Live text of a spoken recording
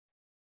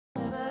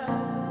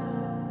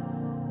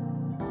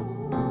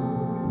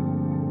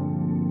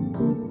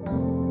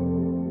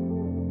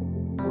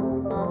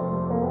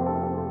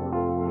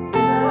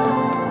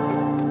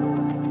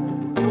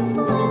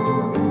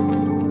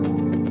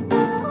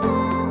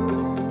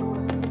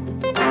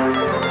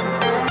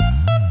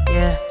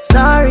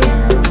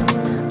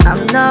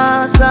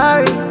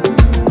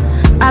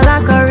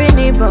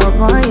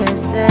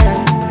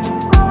myself.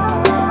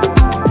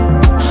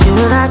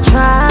 Should I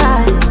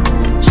try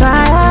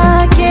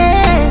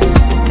again?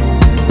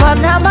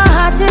 But now my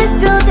heart is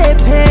still they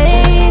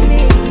pain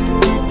me.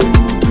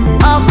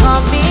 Oh,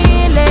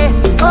 Camille,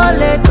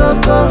 ole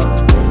coco,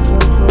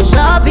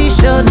 Shabby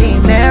Shoni,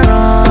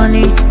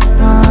 Meroni,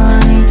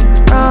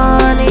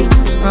 Ronnie.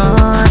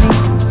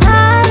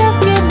 Tired of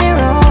getting it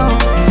wrong.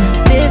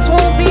 This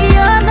won't be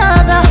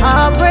another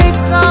heartbreak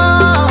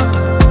song.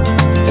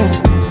 Yeah.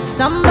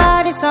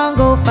 Somebody song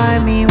go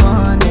find me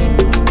one day.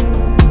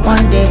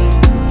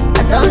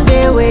 I don't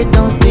dare wait,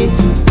 don't stay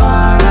too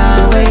far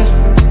away.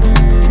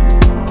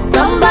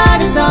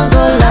 Somebody song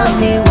go love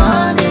me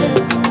one day.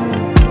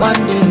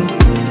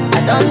 I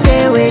don't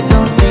dare wait,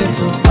 don't stay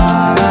too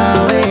far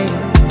away.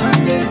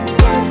 One day,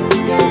 yeah.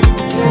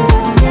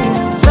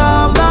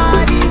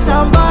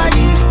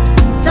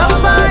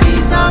 Somebody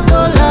song go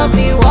love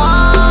me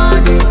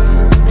one day.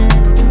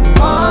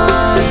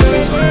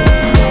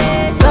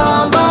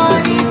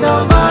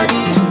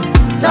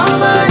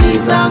 Somebody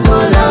song go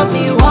love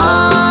me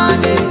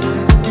one day.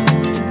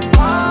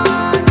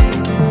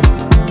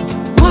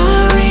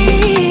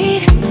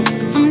 Worried,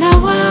 I'm not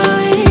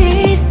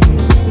worried.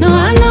 No,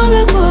 I know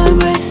the chord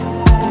breaks.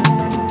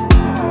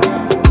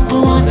 Who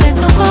wants to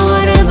talk about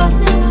whatever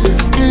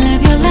and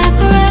live your life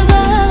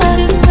forever?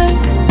 This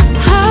place,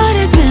 heart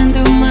has been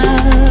through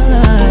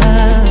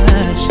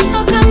much.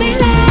 Oh,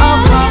 Camille,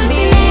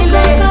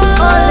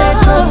 ole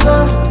coco,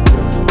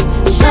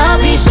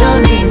 Shabby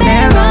Shoni,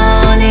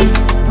 Meroni.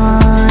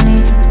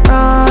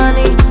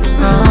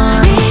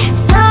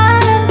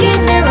 Tired of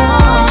getting it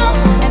wrong,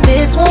 and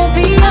this won't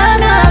be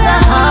another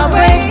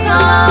heartbreak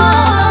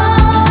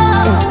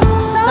song.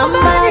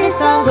 Somebody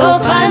song go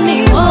find me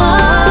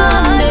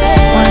one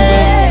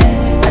day.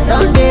 I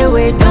don't dare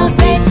wait, don't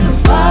stay too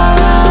far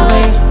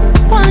away.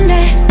 one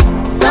day,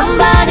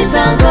 Somebody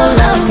song go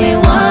love me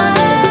one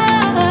day.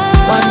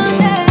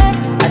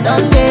 I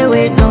don't dare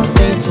wait, don't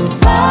stay too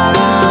far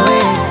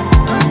away.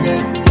 One day,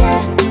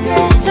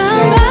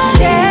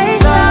 somebody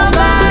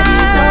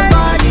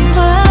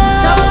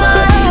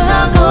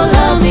song go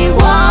love me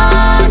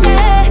one day.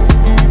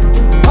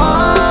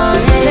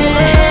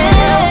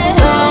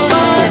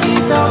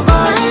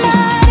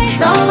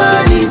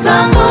 Somebody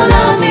song go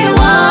love me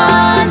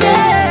one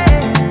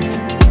day.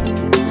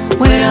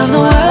 weight of the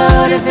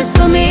world if it's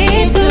for me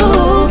to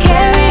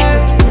carry.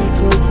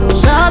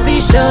 Shabby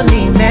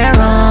Shoni,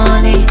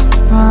 Meroni.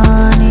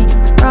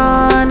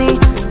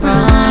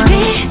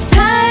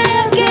 Tired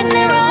of getting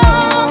it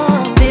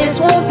wrong. This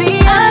won't be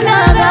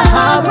another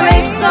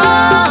heartbreak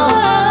song.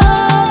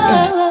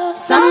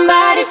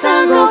 Somebody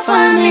song go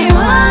find me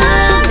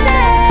one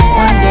day.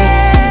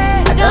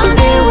 I don't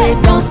dare wait,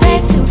 don't stay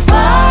too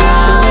far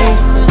away.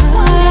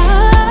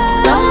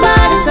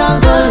 Somebody song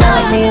go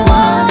love me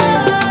one day.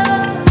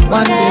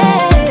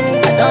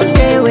 I don't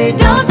dare wait,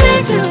 don't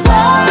stay too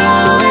far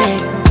away.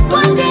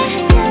 One day,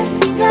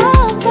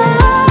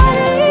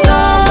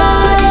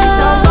 somebody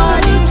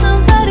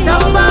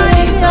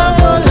song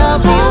go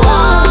love me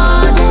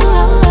one day.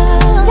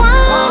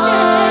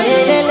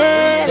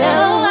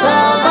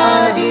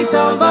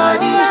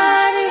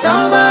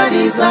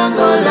 Somebody song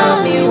go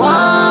love me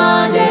one